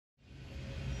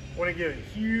want to give a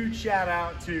huge shout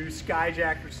out to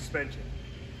Skyjacker suspension.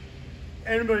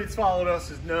 Anybody that's followed us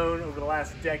has known over the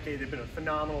last decade they've been a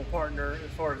phenomenal partner as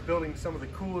far as building some of the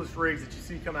coolest rigs that you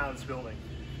see come out of this building.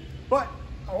 But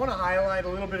I want to highlight a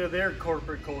little bit of their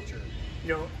corporate culture. You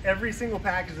know, every single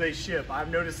package they ship,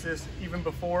 I've noticed this even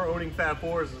before owning Fab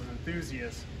Fours as an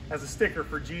enthusiast, as a sticker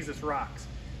for Jesus Rocks.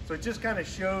 So it just kind of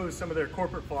shows some of their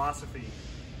corporate philosophy.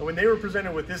 And when they were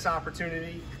presented with this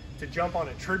opportunity to jump on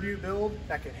a tribute build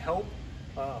that could help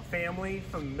a family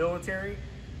from the military,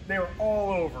 they were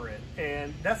all over it.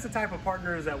 And that's the type of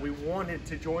partners that we wanted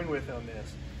to join with on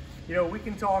this. You know, we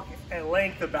can talk at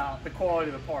length about the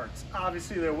quality of the parts.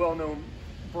 Obviously, they're a well-known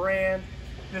brand.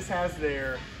 This has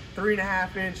their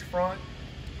 3.5-inch front,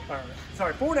 or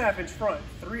sorry, 4.5-inch front,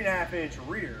 3.5-inch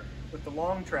rear with the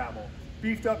long travel.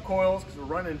 Beefed up coils because we're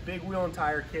running big wheel and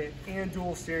tire kit and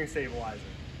dual steering stabilizer.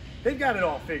 They've got it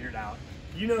all figured out.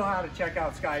 You know how to check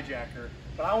out Skyjacker,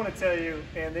 but I want to tell you,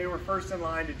 man, they were first in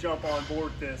line to jump on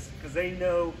board this because they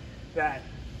know that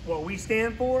what we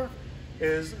stand for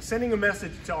is sending a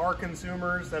message to our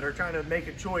consumers that are trying to make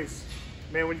a choice.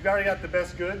 Man, when you've already got the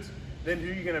best goods, then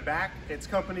who are you going to back? It's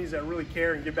companies that really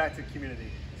care and give back to the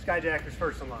community. Skyjacker's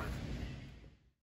first in line.